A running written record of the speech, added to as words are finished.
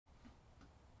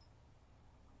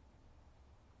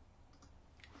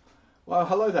Well,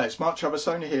 hello there, it's Mark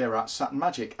Traversoni here at Saturn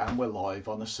Magic, and we're live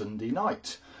on a Sunday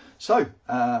night. So,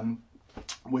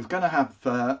 we're going to have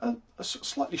a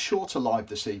slightly shorter live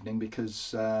this evening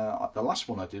because the last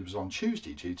one I did was on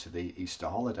Tuesday due to the Easter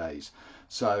holidays.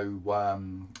 So,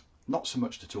 not so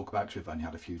much to talk about because we've only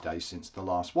had a few days since the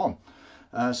last one.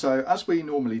 So, as we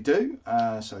normally do,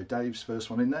 so Dave's first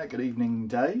one in there. Good evening,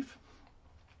 Dave.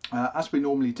 As we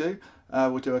normally do,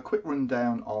 we'll do a quick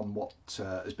rundown on what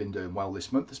has been doing well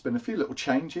this month. There's been a few little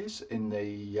changes in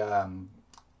the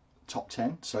top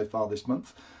 10 so far this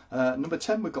month. Number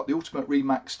 10, we've got the Ultimate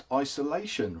Remaxed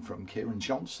Iceloation from Kieran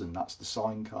Johnson. That's the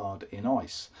sign card in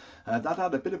ice. That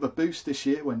had a bit of a boost this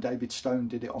year when David Stone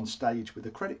did it on stage with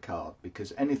a credit card,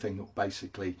 because anything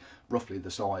basically roughly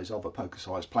the size of a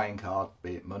poker-sized playing card,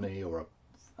 be it money or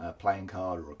a playing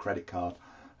card or a credit card,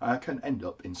 can end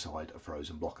up inside a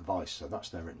frozen block of ice. So that's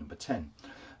there at number 10.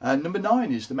 Number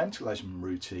 9 is the Mentalism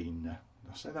Routine.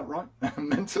 Did I say that right?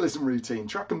 Mentalism Routine,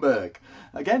 Trachtenberg,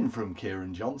 again from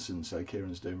Kieran Johnson. So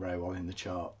Kieran's doing very well in the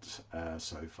charts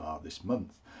so far this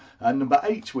month. Number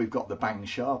 8, we've got the Bang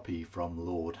Sharpie from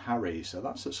Lord Harry. So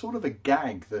that's a sort of a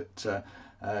gag that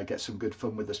gets some good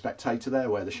fun with the spectator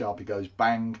there, where the Sharpie goes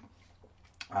bang,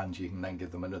 and you can then give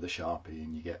them another Sharpie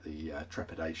and you get the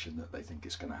trepidation that they think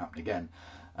it's going to happen again.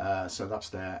 So that's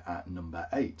there at number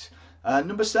 8.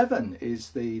 Number 7 is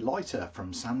the lighter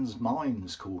from Sans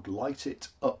Mines called Light It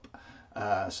Up.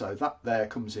 So that there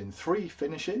comes in 3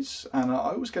 finishes, and I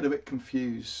always get a bit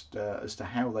confused as to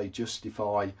how they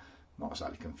justify, not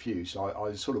exactly confused,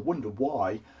 I sort of wonder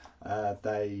why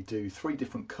they do 3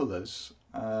 different colours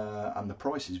and the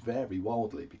prices vary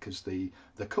wildly, because the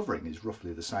covering is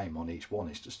roughly the same on each one,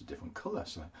 it's just a different colour.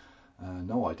 So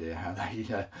no idea how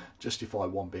they justify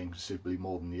one being considerably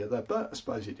more than the other, but I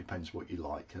suppose it depends what you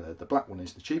like. The black one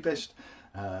is the cheapest,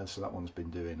 so that one's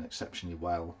been doing exceptionally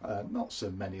well. Not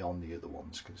so many on the other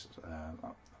ones, because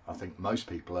I think most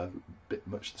people are a bit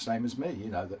much the same as me, you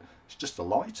know, that it's just a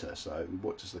lighter, so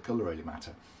what does the colour really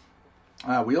matter?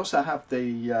 We also have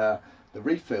the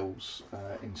refills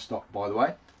in stock, by the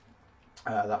way.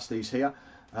 That's these here.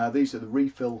 These are the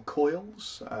refill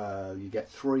coils. You get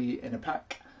 3 in a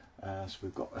pack. So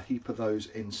we've got a heap of those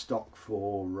in stock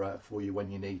for you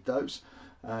when you need those.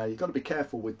 You've got to be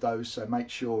careful with those, so make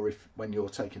sure when you're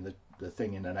taking the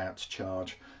thing in and out to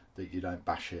charge that you don't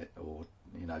bash it or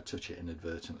touch it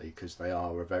inadvertently, because they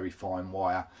are a very fine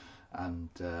wire and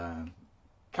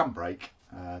can break.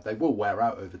 They will wear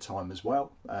out over time as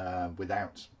well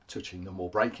without touching them or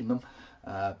breaking them,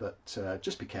 but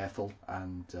just be careful,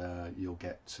 and you'll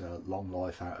get long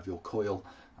life out of your coil,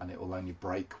 and it will only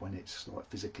break when it's like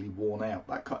physically worn out.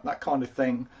 That kind of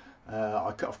thing.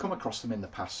 I've come across them in the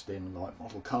past in like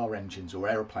model car engines or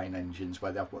aeroplane engines,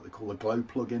 where they have what they call a glow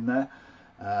plug in there,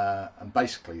 and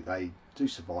basically they do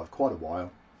survive quite a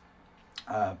while,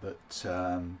 but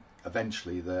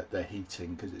eventually their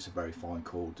heating, because it's a very fine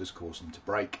core, does cause them to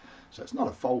break. So it's not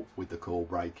a fault with the core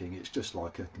breaking, it's just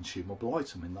like a consumable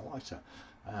item in the lighter,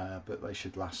 but they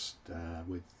should last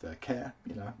with care,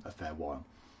 a fair while.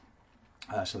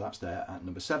 So that's there at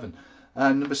number 7.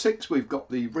 Number 6, we've got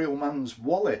the Real Man's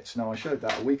Wallet. Now, I showed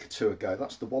that a week or 2 ago.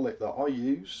 That's the wallet that I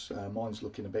use. Mine's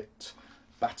looking a bit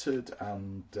battered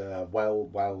and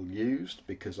well used,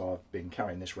 because I've been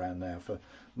carrying this around now for,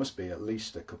 must be at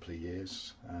least a couple of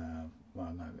years.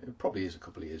 Well, no, it probably is a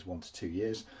couple of years, 1 to 2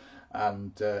 years,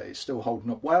 and it's still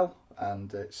holding up well,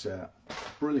 and it's a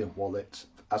brilliant wallet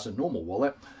as a normal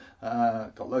wallet.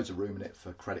 Got loads of room in it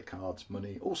for credit cards,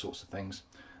 money, all sorts of things.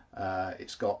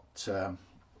 It's got,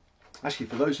 actually,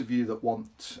 for those of you that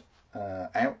want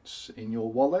outs in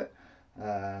your wallet,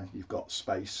 you've got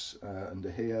space under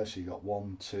here, so you've got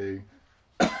 1, 2,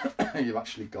 you've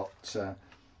actually got,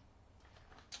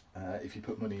 if you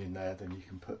put money in there, then you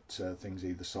can put things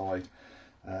either side,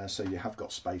 so you have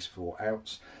got space for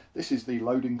outs. This is the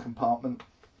loading compartment,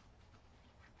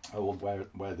 or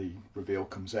where the reveal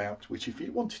comes out, which if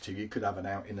you wanted to, you could have an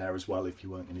out in there as well if you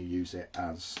weren't going to use it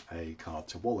as a card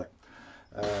to wallet.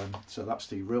 So that's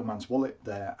the Real Man's Wallet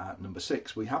there at number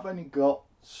 6. We have only got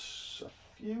a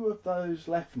few of those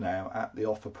left now at the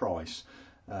offer price,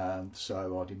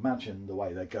 so I'd imagine the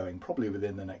way they're going, probably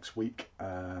within the next week.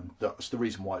 That's the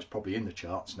reason why it's probably in the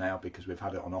charts now, because we've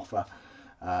had it on offer,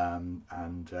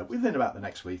 and within about the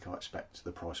next week I expect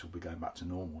the price will be going back to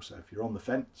normal. So if you're on the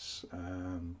fence,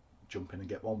 jump in and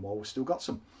get one while we've still got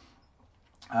some.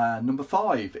 Number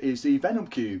 5 is the Venom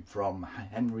Cube from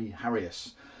Henry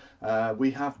Harrius.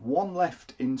 We have 1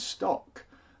 left in stock.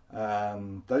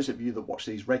 Those of you that watch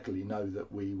these regularly know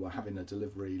that we were having a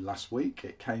delivery last week.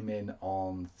 It came in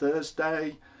on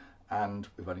Thursday, and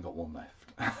we've only got one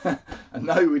left. And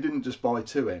no, we didn't just buy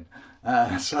 2 in.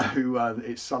 So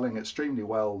it's selling extremely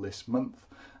well this month.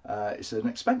 It's an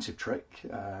expensive trick,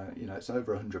 you know, it's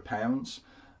over £100.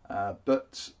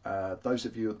 But those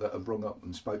of you that have rung up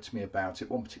and spoke to me about it,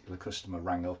 one particular customer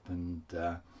rang up and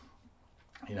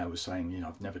you know, was saying, you know,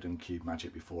 I've never done cube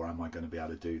magic before, am I going to be able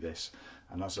to do this?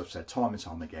 And as I've said time and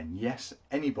time again, yes,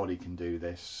 anybody can do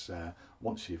this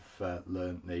once you've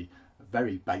learned the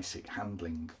very basic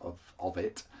handling of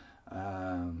it.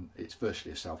 It's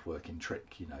virtually a self-working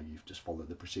trick, you know, you've just followed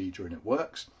the procedure and it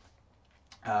works.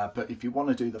 But if you want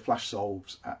to do the flash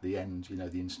solves at the end, you know,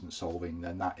 the instant solving,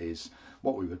 then that is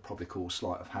what we would probably call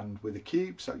sleight of hand with a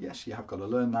cube. So yes, you have got to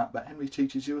learn that, but Henry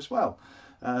teaches you as well.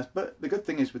 But the good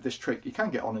thing is with this trick, you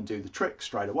can get on and do the trick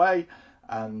straight away,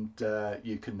 and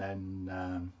you can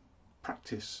then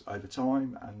practice over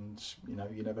time, and you know,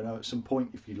 you never know, at some point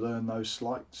if you learn those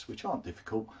sleights, which aren't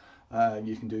difficult,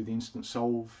 you can do the instant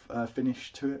solve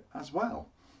finish to it as well.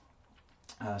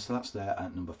 So that's there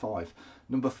at number 5.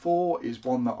 Number 4 is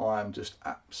one that I am just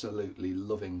absolutely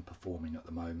loving performing at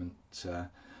the moment.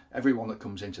 Everyone that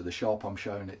comes into the shop I'm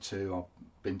showing it to.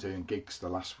 I've been doing gigs the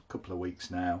last couple of weeks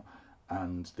now,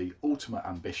 and the Ultimate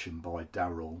Ambition by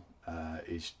Daryl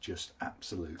is just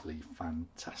absolutely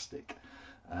fantastic.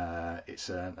 It's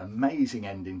an amazing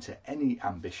ending to any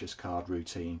ambitious card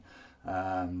routine.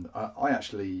 I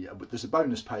actually, there's a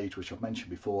bonus page which I've mentioned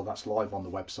before, that's live on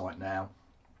the website now.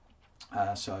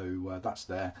 So that's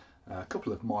there. A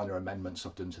couple of minor amendments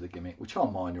I've done to the gimmick, which are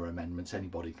minor amendments,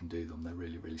 anybody can do them, they're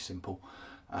really, really simple.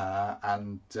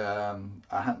 And a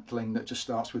handling that just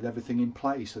starts with everything in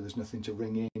play, so there's nothing to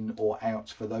ring in or out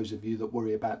for those of you that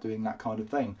worry about doing that kind of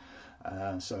thing.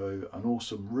 So an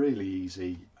awesome, really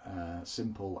easy,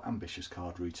 simple, ambitious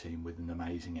card routine with an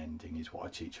amazing ending is what I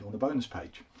teach you on the bonus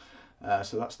page.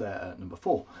 So that's there at number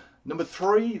 4. Number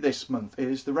 3 this month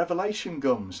is the Revelation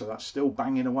gum, so that's still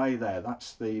banging away there.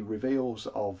 That's the reveals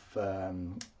of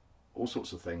all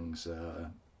sorts of things,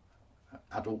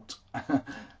 adult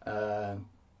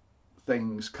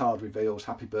things, card reveals,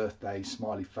 happy birthday,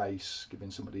 smiley face,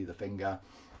 giving somebody the finger.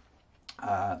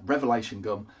 Revelation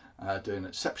gum doing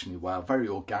exceptionally well, very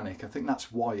organic. I think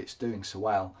that's why it's doing so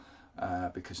well,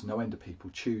 because no end of people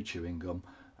chew chewing gum.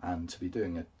 And to be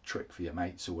doing a trick for your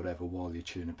mates or whatever while you're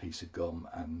chewing a piece of gum,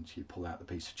 and you pull out the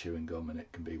piece of chewing gum and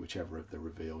it can be whichever of the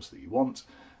reveals that you want.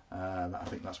 I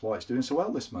think that's why it's doing so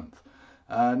well this month.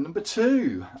 Number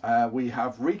 2, we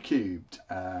have Recubed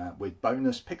with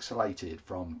bonus Pixelated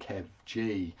from Kev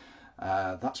G.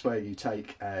 That's where you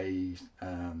take a,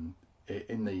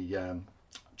 in the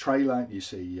trailer you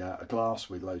see a glass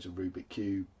with loads of Rubik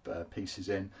Cube pieces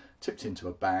in, tipped into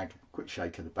a bag, quick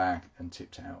shake of the bag and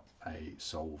tipped out a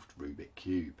solved Rubik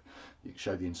Cube. You can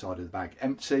show the inside of the bag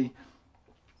empty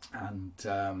and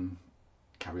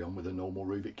carry on with a normal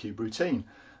Rubik Cube routine.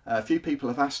 A few people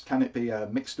have asked, can it be a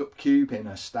mixed up cube in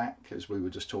a stack, as we were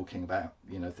just talking about,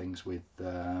 you know, things with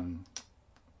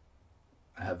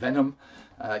Venom.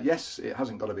 Yes, it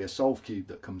hasn't got to be a solved cube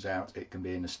that comes out, it can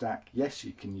be in a stack. Yes,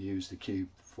 you can use the cube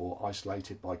for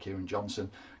Iceloation by Kieran Johnson.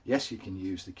 Yes, you can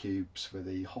use the cubes for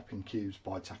the hopping cubes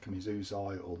by Takumi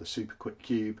Zuzai, or the super quick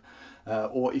cube,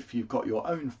 or if you've got your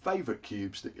own favourite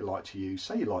cubes that you like to use,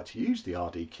 say you like to use the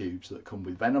RD cubes that come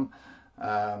with Venom,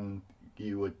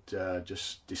 you would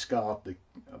just discard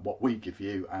what we give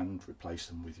you and replace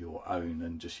them with your own,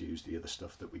 and just use the other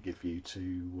stuff that we give you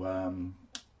to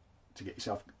get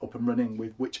yourself up and running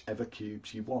with whichever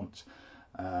cubes you want.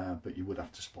 But you would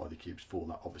have to supply the cubes for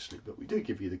that, obviously, but we do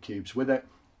give you the cubes with it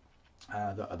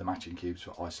that are the matching cubes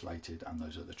for Isolated and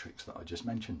those other tricks that I just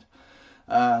mentioned.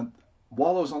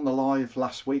 While I was on the live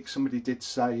last week, somebody did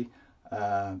say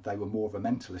they were more of a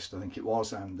mentalist, I think it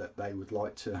was, and that they would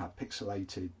like to have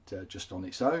Pixelated just on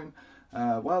its own.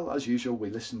 Well, as usual, we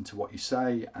listened to what you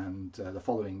say, and the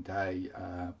following day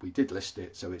we did list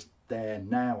it, so it's there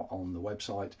now on the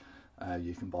website.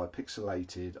 You can buy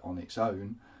Pixelated on its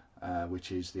own,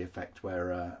 which is the effect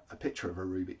where a picture of a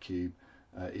Rubik Cube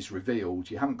is revealed.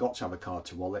 You haven't got to have a card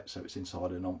to wallet, so it's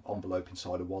inside an envelope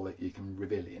inside a wallet. You can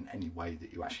reveal it in any way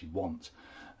that you actually want,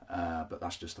 but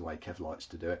that's just the way Kev likes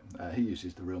to do it. He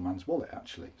uses the real man's wallet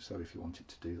actually, so if you wanted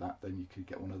to do that, then you could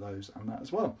get one of those and that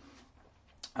as well.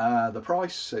 The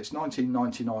price, it's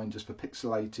 $19.99 just for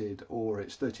Pixelated, or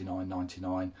it's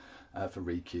 $39.99 for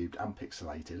Recubed and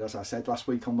Pixelated. As I said last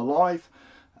week on the live,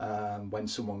 when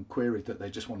someone queried that they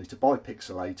just wanted to buy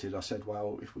Pixelated, I said,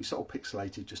 well, if we sold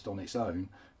Pixelated just on its own,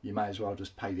 you may as well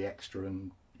just pay the extra,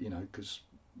 and you know, because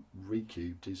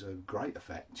Recubed is a great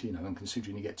effect, you know, and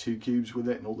considering you get 2 cubes with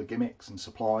it and all the gimmicks and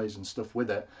supplies and stuff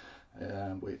with it,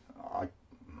 I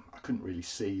couldn't really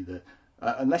see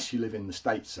unless you live in the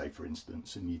States, say for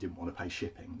instance, and you didn't want to pay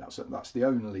shipping. That's the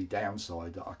only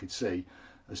downside that I could see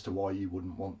as to why you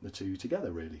wouldn't want the two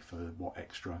together, really, for what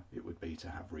extra it would be to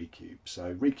have Recubed.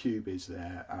 So Recubed is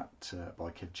there at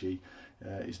by KevG,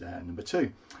 is there at number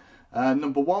 2.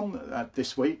 Number 1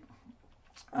 this week,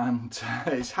 and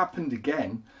it's happened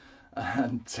again,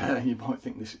 and you might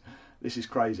think this is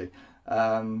crazy.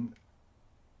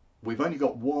 We've only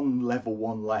got one level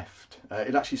 1 left.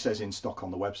 It actually says in stock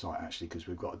on the website, actually, because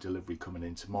we've got a delivery coming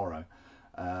in tomorrow.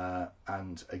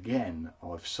 And again,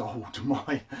 I've sold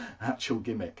my actual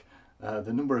gimmick.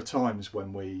 The number of times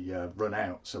when we run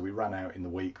out, so we ran out in the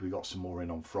week, we got some more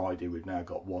in on Friday, we've now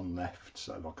got 1 left,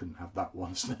 so I couldn't have that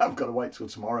one, so now I've got to wait till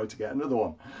tomorrow to get another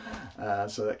one.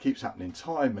 So that keeps happening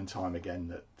time and time again,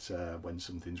 that when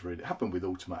something's really happened with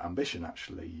Ultimate Ambition,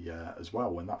 actually, as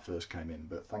well, when that first came in,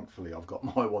 but thankfully I've got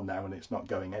my one now and it's not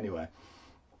going anywhere.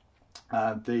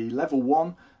 The level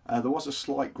 1, there was a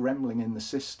slight gremlin in the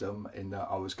system, in that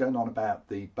I was going on about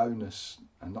the bonus,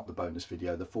 and not the bonus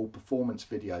video, the full performance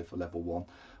video for level 1,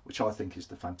 which I think is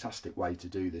the fantastic way to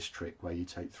do this trick, where you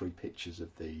take 3 pictures of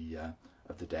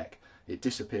the deck. It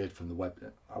disappeared from the web.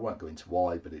 I won't go into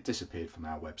why, but it disappeared from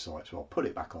our website, so I'll put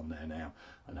it back on there now,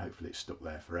 and hopefully it's stuck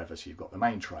there forever. So you've got the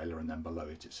main trailer, and then below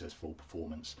it says full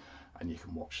performance, and you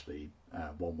can watch the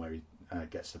one where he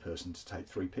gets the person to take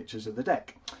 3 pictures of the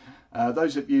deck.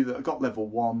 Those of you that have got level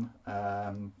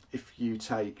 1, if you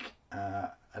take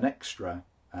an extra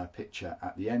picture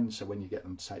at the end, so when you get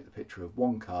them to take the picture of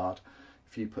 1 card,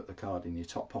 if you put the card in your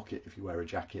top pocket, if you wear a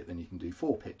jacket, then you can do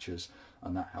 4 pictures,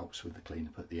 and that helps with the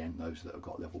cleanup at the end. Those that have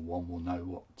got level 1 will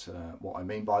know what I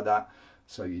mean by that.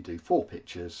 So you do 4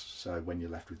 pictures, so when you're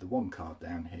left with the 1 card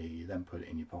down here, you then put it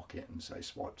in your pocket and say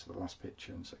swipe to the last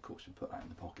picture, and so of course you put that in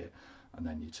the pocket, and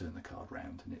then you turn the card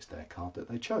round and it's their card that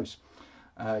they chose.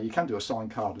 You can do a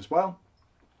signed card as well,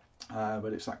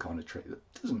 but it's that kind of trick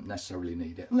that doesn't necessarily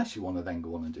need it, unless you want to then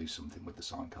go on and do something with the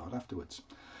signed card afterwards.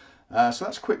 So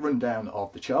that's a quick rundown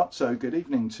of the chart. So good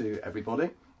evening to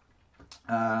everybody.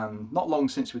 Not long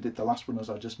since we did the last one, as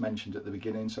I just mentioned at the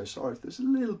beginning, so sorry if there's a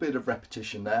little bit of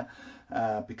repetition there,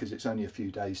 because it's only a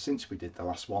few days since we did the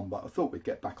last one, but I thought we'd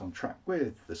get back on track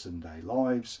with the Sunday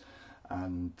lives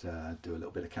and do a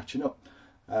little bit of catching up.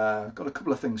 Got a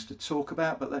couple of things to talk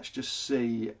about, but let's just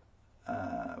see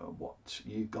what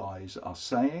you guys are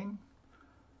saying.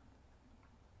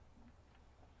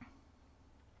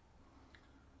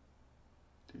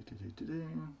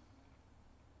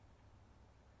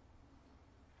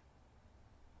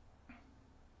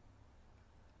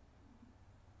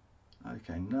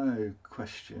 Okay, no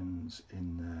questions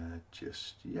in there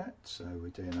just yet, so we're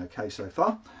doing okay so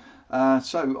far.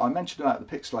 So I mentioned about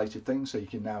the pixelated thing, so you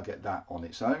can now get that on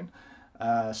its own.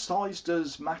 Size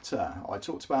does matter. I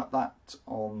talked about that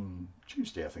on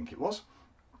Tuesday, I think it was.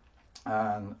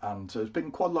 And there's been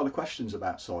quite a lot of questions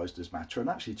about size does matter, and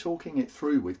actually talking it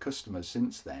through with customers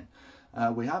since then,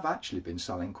 we have actually been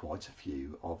selling quite a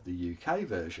few of the UK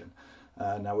version.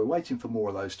 Now we're waiting for more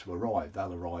of those to arrive.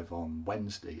 They'll arrive on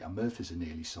Wednesday, and Murphy's are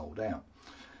nearly sold out.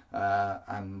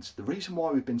 And the reason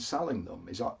why we've been selling them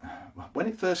is when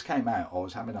it first came out, I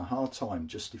was having a hard time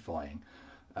justifying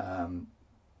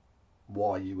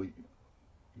why you were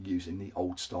using the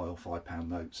old style £5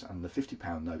 notes, and the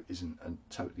 £50 note isn't a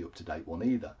totally up-to-date one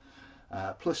either.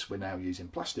 Plus we're now using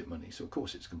plastic money, so of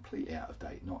course it's completely out of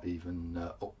date, not even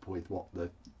up with what the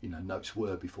notes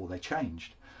were before they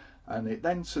changed. And it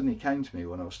then suddenly came to me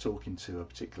when I was talking to a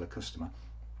particular customer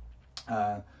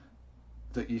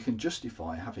that you can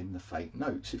justify having the fake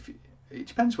notes. It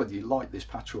depends whether you like this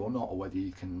pattern or not, or whether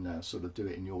you can sort of do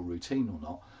it in your routine or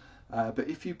not. But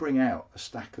if you bring out a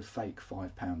stack of fake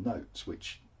 £5 notes,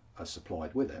 which are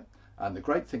supplied with it, and the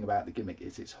great thing about the gimmick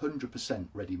is it's 100%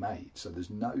 ready-made, so there's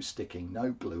no sticking,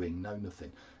 no gluing, no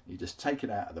nothing. You just take it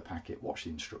out of the packet, watch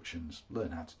the instructions,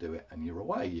 learn how to do it, and you're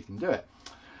away, you can do it.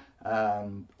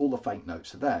 All the fake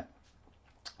notes are there.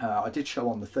 I did show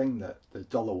on the thing that the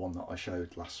dollar one that I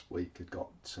showed last week had got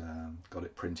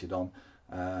it printed on.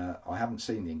 I haven't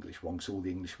seen the English one, because all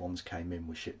the English ones came in,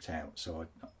 were shipped out, so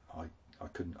I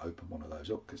couldn't open one of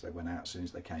those up because they went out as soon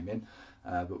as they came in.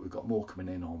 But we've got more coming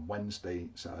in on Wednesday,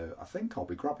 so I think I'll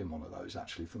be grabbing one of those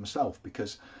actually for myself,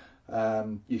 because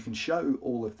you can show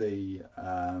all of the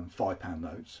 £5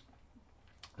 notes.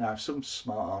 Now if some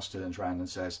smart ass turns around and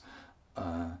says,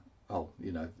 oh,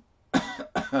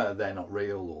 they're not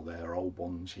real, or they're old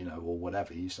ones, or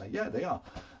whatever, you say, yeah, they are.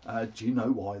 Do you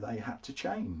know why they had to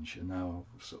change? And they'll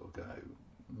sort of go,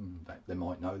 they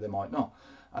might know, they might not.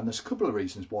 And there's a couple of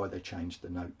reasons why they changed the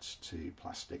notes to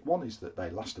plastic. One is that they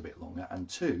last a bit longer, and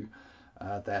 2,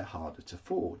 they're harder to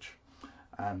forge.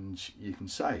 and you can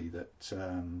say that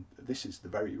this is the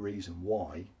very reason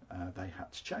why they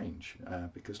had to change,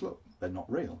 because look, they're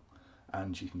not real.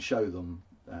 And you can show them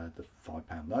the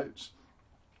 £5 notes.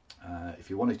 If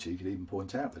you wanted to, you could even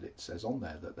point out that it says on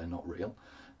there that they're not real.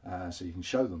 So you can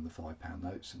show them the £5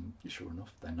 notes, and sure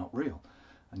enough, they're not real.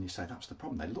 And you say, that's the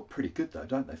problem. They look pretty good though,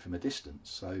 don't they, from a distance?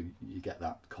 So you get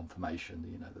that confirmation,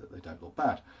 you know, that they don't look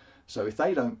bad. So if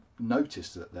they don't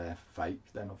notice that they're fake,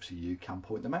 then obviously you can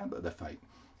point them out that they're fake.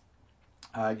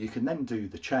 You can then do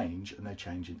the change, and they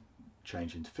change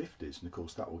into 50s, and of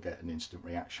course that will get an instant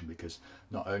reaction, because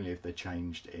not only have they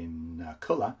changed in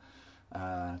colour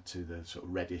to the sort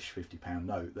of reddish £50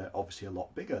 note, they're obviously a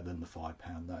lot bigger than the £5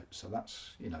 note. So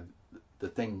that's, you know, the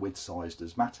thing with size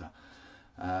does matter.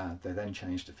 They then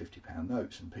changed to £50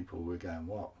 notes, and people were going,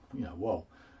 what, you know, whoa.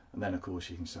 And then of course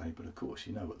you can say, but of course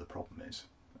you know what the problem is,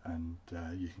 and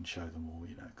you can show them all,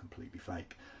 you know, completely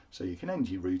fake. So you can end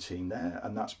your routine there,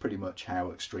 and that's pretty much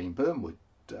how Extreme Burn would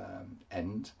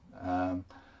end.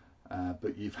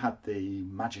 But you've had the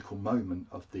magical moment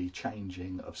of the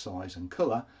changing of size and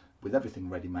colour with everything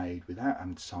ready-made, without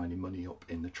having to sign any money up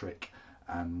in the trick,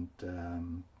 and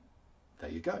there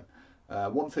you go.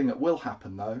 One thing that will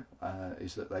happen though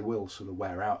is that they will sort of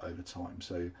wear out over time.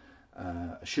 So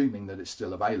assuming that it's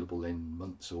still available in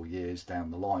months or years down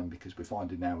the line, because we're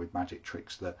finding now with magic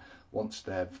tricks that once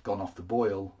they've gone off the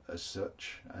boil as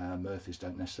such, Murphys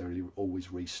don't necessarily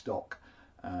always restock.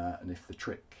 And if the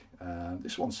trick,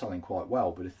 this one's selling quite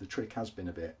well, but if the trick has been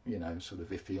a bit, you know, sort of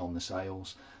iffy on the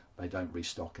sales, they don't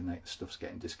restock, and the stuff's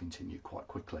getting discontinued quite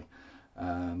quickly.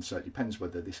 So it depends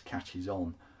whether this catches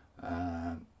on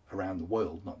around the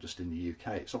world, not just in the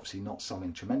UK. It's obviously not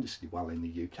selling tremendously well in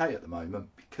the UK at the moment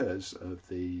because of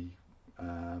the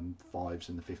 5s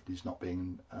and the 50s not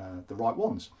being the right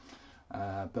ones.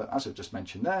 But as I just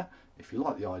mentioned there, if you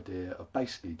like the idea of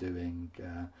basically doing,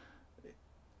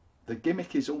 the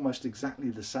gimmick is almost exactly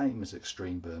the same as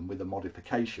Extreme Burn with a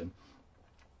modification,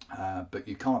 but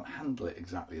you can't handle it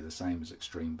exactly the same as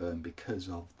Extreme Burn because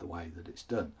of the way that it's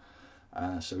done.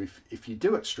 So if you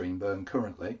do Extreme Burn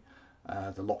currently,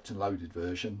 the locked and loaded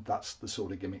version, that's the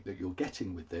sort of gimmick that you're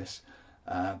getting with this,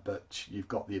 but you've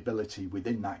got the ability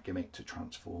within that gimmick to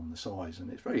transform the size,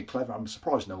 and it's very clever. I'm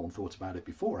surprised no one thought about it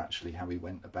before, actually, how he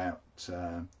went about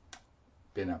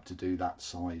being able to do that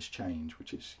size change,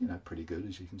 which is, you know, pretty good,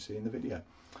 as you can see in the video.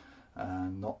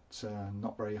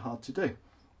 Not very hard to do.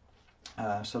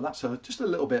 So that's just a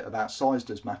little bit about size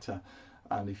does matter,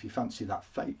 and if you fancy that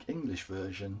fake English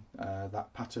version,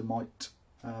 that pattern might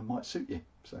suit you,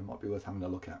 so it might be worth having a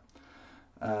look at.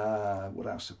 What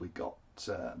else have we got?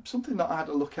 Something that I had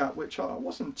a look at which I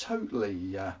wasn't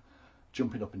totally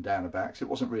jumping up and down about, because it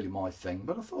wasn't really my thing,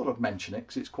 but I thought I'd mention it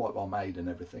because it's quite well made and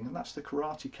everything, and that's the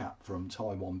karate cap from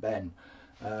Taiwan Ben.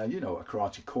 You know what a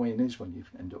karate coin is when you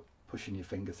end up pushing your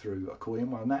finger through a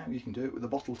coin. Well, now you can do it with a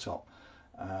bottle top,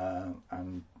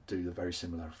 and do the very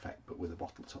similar effect but with a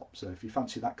bottle top. So if you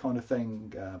fancy that kind of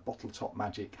thing, bottle top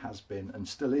magic has been and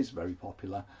still is very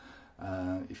popular.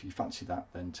 If you fancy that,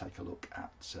 then take a look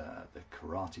at the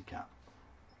karate cap.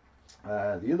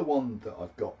 The other one that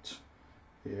I've got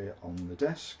here on the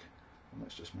desk, and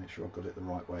let's just make sure I've got it the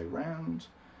right way round,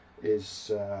 is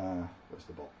where's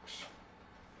the box?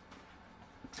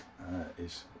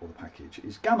 Or the package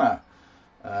is Gamma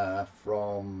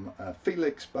from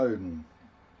Felix Bowden,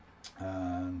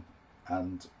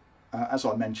 and as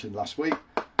I mentioned last week,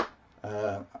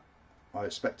 I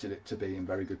expected it to be in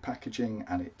very good packaging,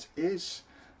 and it is.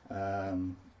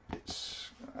 It's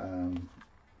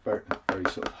very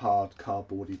sort of hard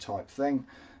cardboardy type thing.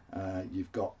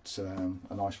 You've got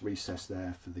a nice recess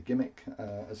there for the gimmick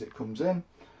as it comes in,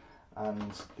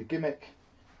 and the gimmick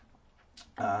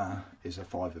is a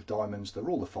 5 of diamonds. They're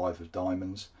all the 5 of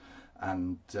diamonds,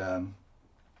 and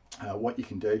what you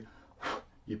can do,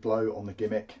 you blow on the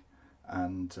gimmick,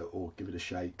 and or give it a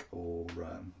shake, or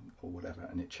whatever,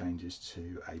 and it changes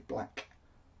to a black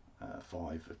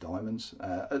 5 of diamonds.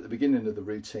 At the beginning of the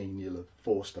routine, you'll have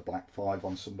forced a black 5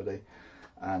 on somebody,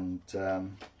 and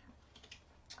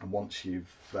once you've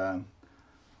done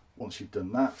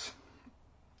that,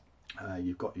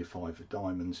 you've got your 5 of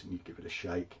diamonds, and you give it a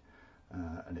shake,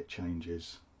 and it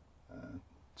changes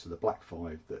to the black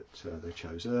 5 that they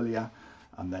chose earlier,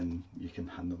 and then you can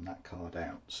hand them that card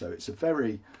out. So it's a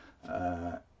very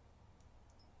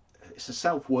it's a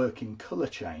self-working colour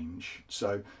change.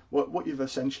 So what you've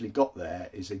essentially got there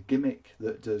is a gimmick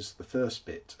that does the first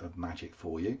bit of magic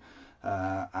for you,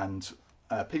 and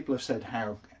people have said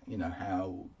how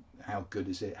good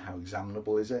is it, how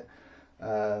examinable is it.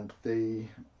 The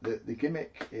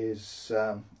gimmick is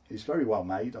very well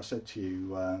made. I said to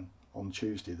you on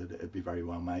Tuesday that it would be very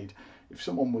well made. If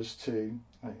someone was to,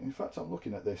 in fact, I'm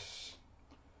looking at this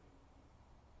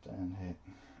down here.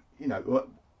 You know,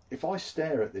 if I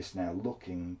stare at this now,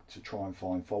 looking to try and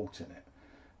find fault in it,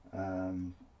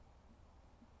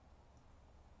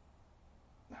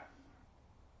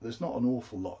 there's not an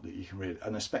awful lot that you can really,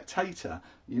 and a spectator,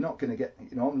 you're not going to get,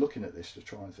 you know, I'm looking at this to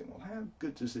try and think, well, how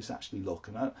good does this actually look?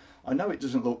 And I know it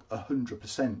doesn't look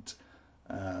 100%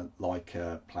 like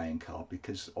a playing card,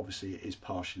 because obviously it is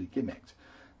partially gimmicked,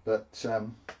 but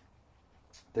and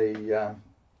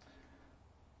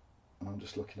I'm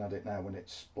just looking at it now when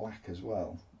it's black as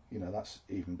well, you know, that's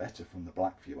even better from the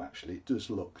black view. Actually, it does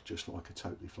look just like a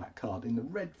totally flat card. In the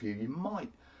red view, you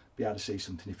might be able to see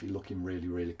something if you're looking really,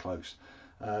 really close.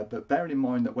 But bearing in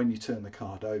mind that when you turn the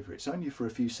card over, it's only for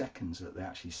a few seconds that they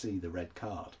actually see the red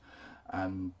card,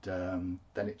 and then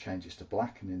it changes to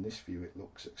black, and in this view it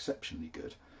looks exceptionally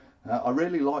good. I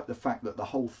really like the fact that the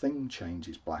whole thing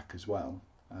changes black as well,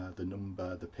 the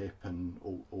number, the pip, and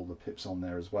all the pips on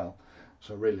there as well.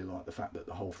 So I really like the fact that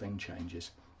the whole thing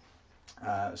changes.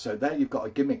 So there you've got a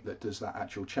gimmick that does that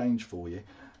actual change for you.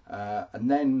 And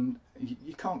then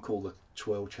you can't call the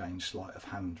twirl change sleight of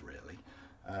hand really.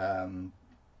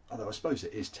 Although I suppose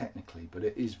it is technically, but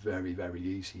it is very, very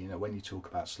easy. You know, when you talk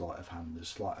about sleight of hand, there's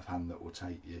sleight of hand that will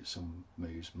take you some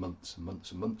moves months and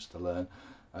months and months to learn.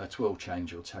 Twirl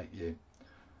change will take you,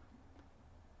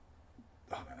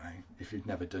 I don't know, if you've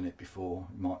never done it before,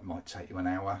 it might take you an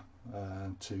hour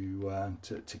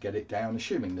to get it down,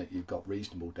 assuming that you've got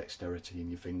reasonable dexterity in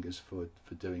your fingers for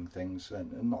doing things,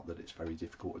 and not that it's very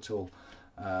difficult at all.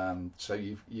 So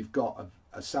you've got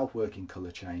a self-working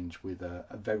colour change with a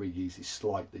very easy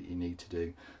sleight that you need to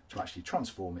do to actually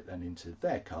transform it then into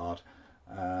their card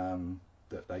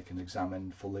that they can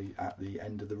examine fully at the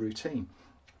end of the routine.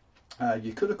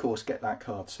 You could of course get that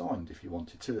card signed if you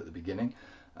wanted to at the beginning.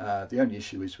 The only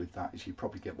issue is with that is you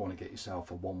probably want to get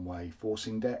yourself a one-way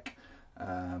forcing deck.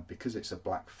 Because it's a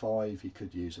black 5, you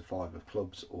could use a 5 of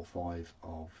clubs or 5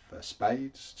 of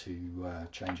spades to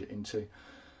change it into.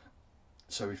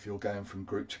 So if you're going from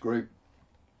group to group,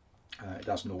 it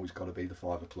hasn't always got to be the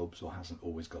 5 of clubs, or hasn't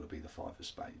always got to be the 5 of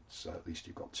spades. So at least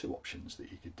you've got 2 options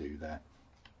that you could do there,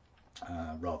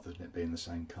 rather than it being the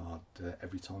same card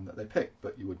every time that they pick.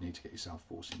 But you would need to get yourself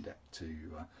forcing deck to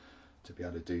be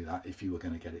able to do that if you were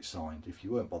going to get it signed. If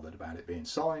you weren't bothered about it being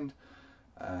signed,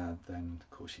 then of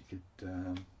course you could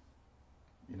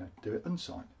you know, do it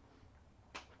unsigned.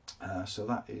 So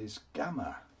that is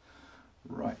Gamma.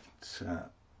 Right,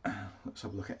 let's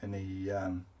have a look at any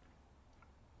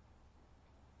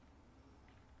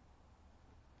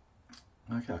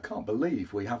okay, I can't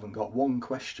believe we haven't got one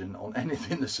question on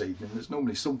anything this evening. There's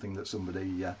normally something that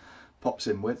somebody pops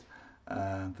in with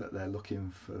that they're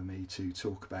looking for me to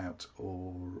talk about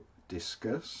or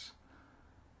discuss.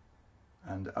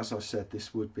 And as I said,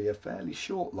 this would be a fairly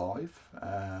short live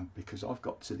because I've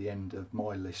got to the end of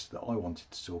my list that I wanted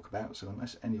to talk about. So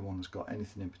unless anyone's got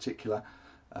anything in particular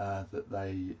that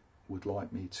they would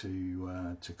like me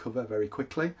to cover very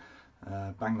quickly,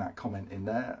 bang that comment in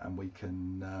there and we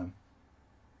can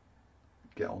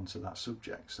get on to that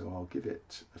subject. So I'll give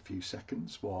it a few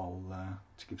seconds while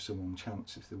to give someone a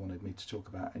chance if they wanted me to talk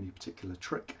about any particular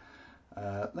trick.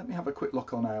 Let me have a quick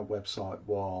look on our website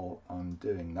while I'm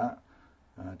doing that,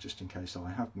 just in case I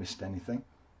have missed anything.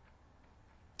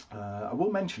 I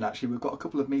will mention actually we've got a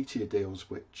couple of meteor deals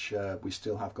which we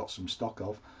still have got some stock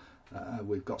of.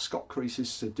 We've got Scott Crease's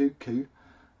Sudoku,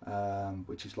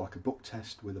 which is like a book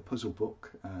test with a puzzle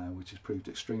book, which has proved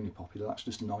extremely popular. That's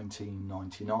just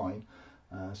 $19.99.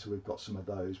 So we've got some of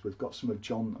those. We've got some of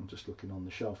John, I'm just looking on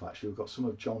the shelf actually, we've got some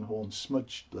of John Horn's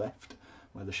Smudged left,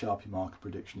 where the Sharpie marker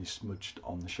prediction is smudged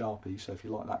on the Sharpie. So if you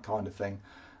like that kind of thing,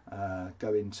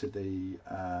 go into the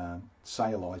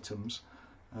sale items.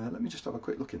 Let me just have a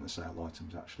quick look in the sale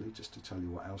items actually, just to tell you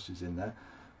what else is in there.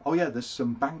 Oh yeah, there's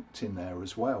some banked in there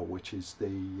as well, which is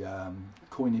the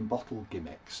coin in bottle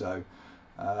gimmick. So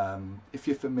if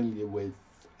you're familiar with,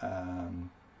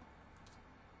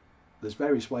 there's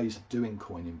various ways of doing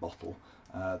coin in bottle.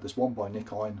 There's one by Nick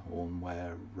Einhorn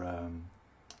where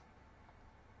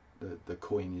the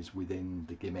coin is within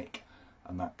the gimmick,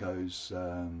 and that goes,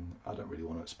 I don't really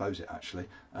want to expose it actually,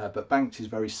 but banked is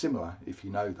very similar if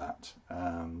you know that.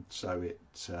 So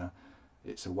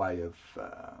it's a way of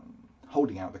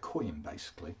holding out the coin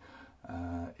basically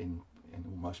in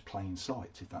almost plain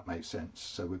sight, if that makes sense.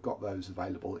 So we've got those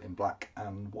available in black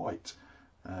and white.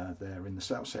 They're in the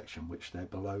sale section, which they're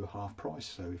below half price.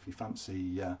 So if you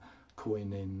fancy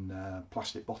coin in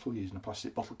plastic bottle, using a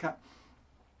plastic bottle cap,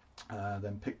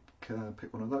 then pick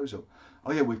one of those up.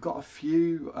 Oh yeah, we've got a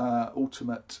few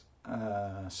ultimate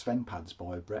Sven pads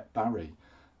by Brett Barry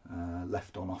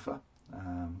left on offer.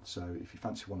 So if you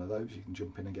fancy one of those, you can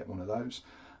jump in and get one of those.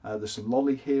 There's some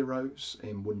lolly heroes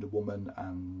in Wonder Woman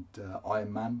and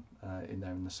Iron Man in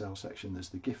there in the sale section. There's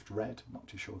the Gift Red, not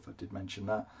too sure if I did mention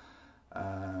that.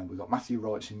 We've got Matthew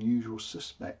Wright's Unusual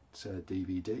Suspect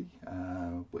DVD,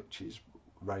 which is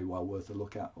very well worth a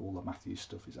look at. All the Matthew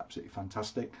stuff is absolutely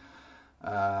fantastic.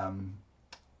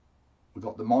 We've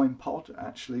got the Mind Pod,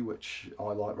 actually, which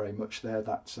I like very much there.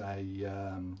 That's a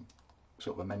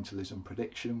sort of a mentalism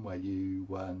prediction where you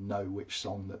know which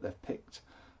song that they've picked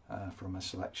from a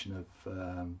selection of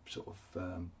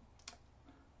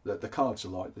the cards are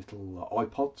like little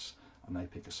iPods, and they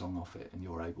pick a song off it, and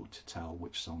you're able to tell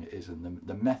which song it is. And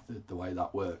the method, the way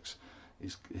that works,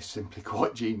 is simply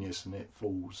quite genius, and it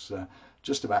fools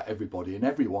just about everybody, and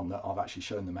everyone that I've actually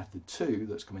shown the method to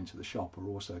that's come into the shop are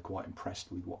also quite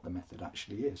impressed with what the method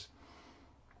actually is.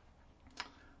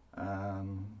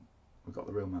 We've got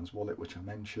the Real Man's Wallet, which I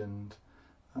mentioned,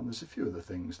 and there's a few other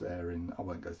things there. I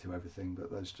won't go through everything,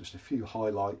 but there's just a few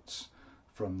highlights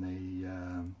from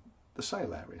the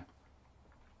sale area.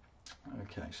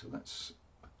 Okay, so let's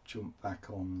jump back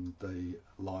on the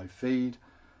live feed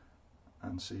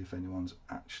and see if anyone's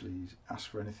actually asked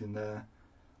for anything there.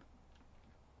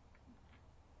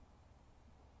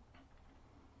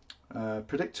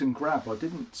 Predict and Grab. I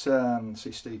didn't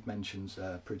see Steve mentions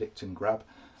Predict and Grab.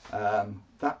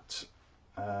 That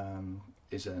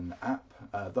is an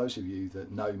app. Those of you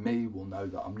that know me will know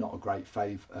that I'm not a great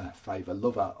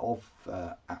lover of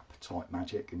app type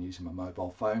magic and using my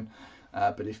mobile phone.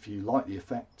 But if you like the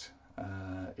effect,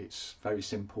 it's very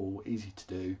simple, easy to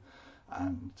do,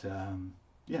 and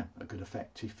yeah, a good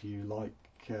effect if you like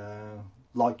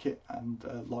it and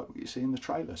like what you see in the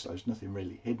trailer. So there's nothing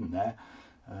really hidden there.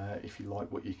 If you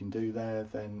like what you can do there,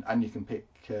 then, and you can pick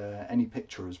any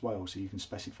picture as well, so you can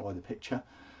specify the picture,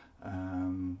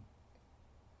 and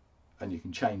you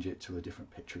can change it to a different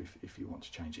picture if you want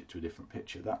to change it to a different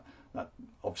picture. That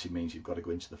obviously means you've got to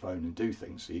go into the phone and do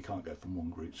things, so you can't go from one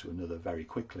group to another very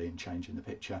quickly and changing the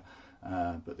picture,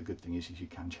 but the good thing is you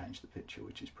can change the picture,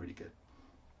 which is pretty good.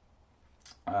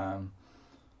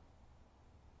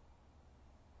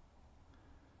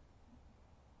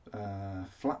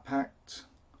 Flat packed.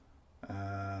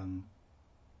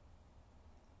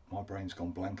 My brain's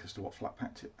gone blank as to what flat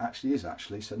packed it actually is,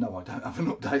 so no, I don't have an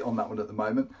update on that one at the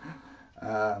moment.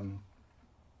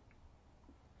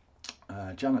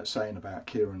 Janet's saying about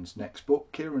Kieran's next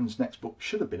book. Kieran's next book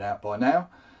should have been out by now,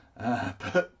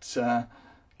 but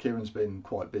Kieran's been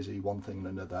quite busy, one thing and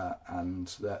another, and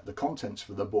the contents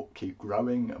for the book keep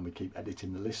growing, and we keep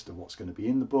editing the list of what's going to be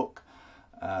in the book,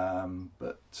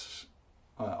 but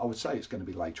I would say it's going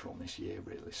to be later on this year,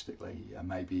 realistically,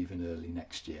 maybe even early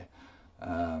next year.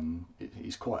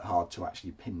 It's quite hard to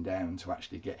actually pin down to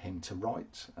actually get him to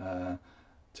write,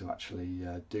 to actually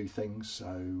do things. So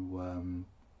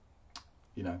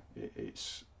you know,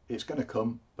 it's going to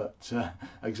come, but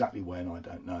exactly when, I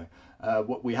don't know.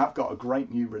 What we have got a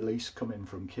great new release coming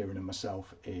from Kieran and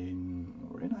myself we're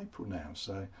in April now,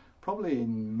 so probably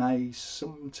in May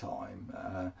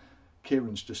sometime.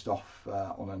 Kieran's just off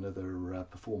on another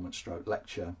performance stroke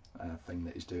lecture thing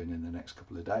that he's doing in the next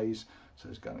couple of days, so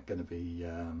he's going to be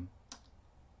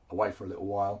away for a little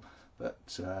while,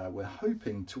 but we're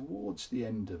hoping towards the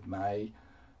end of May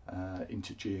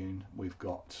into June we've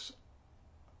got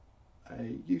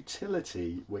a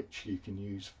utility which you can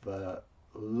use for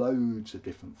loads of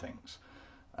different things,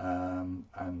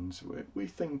 and we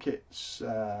think it's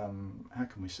how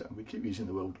can we say, we keep using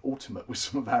the word ultimate with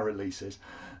some of our releases.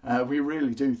 We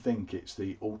really do think it's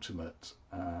the ultimate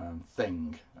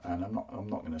thing, and I'm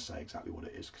not going to say exactly what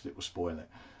it is because it will spoil it,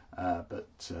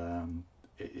 but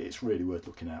it's really worth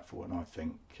looking out for, and I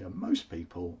think most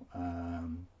people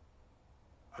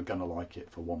are going to like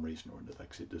it for one reason or another,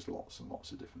 because it does lots and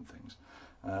lots of different things.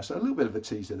 So a little bit of a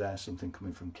teaser there, something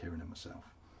coming from Kieran and myself.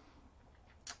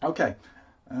 Okay,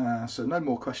 so no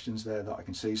more questions there that I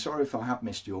can see. Sorry if I have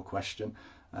missed your question.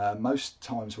 Most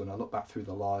times when I look back through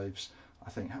the lives, I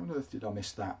think, how on earth did I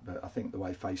miss that? But I think the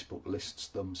way Facebook lists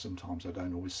them, sometimes I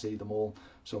don't always see them all.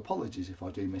 So apologies if I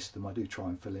do miss them. I do try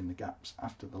and fill in the gaps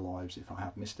after the lives if I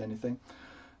have missed anything.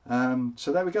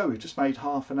 So there we go, we've just made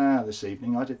half an hour this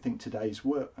evening. I did think today's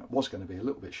work was going to be a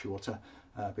little bit shorter,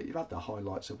 but you've had the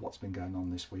highlights of what's been going on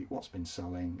this week, what's been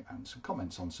selling, and some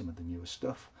comments on some of the newer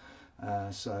stuff.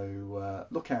 So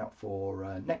look out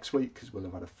for next week, because we'll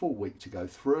have had a full week to go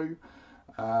through.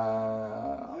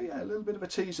 Oh yeah, a little bit of a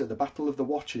teaser. The Battle of the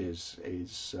Watches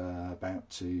is about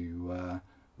to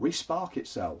re-spark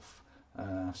itself.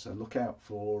 So look out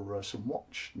for some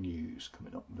watch news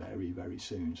coming up very, very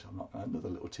soon. So another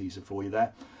little teaser for you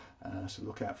there. So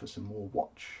look out for some more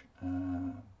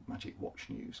Magic Watch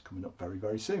news coming up very,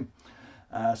 very soon.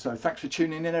 So thanks for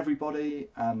tuning in, everybody,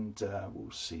 and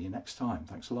we'll see you next time.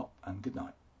 Thanks a lot, and good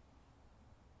night.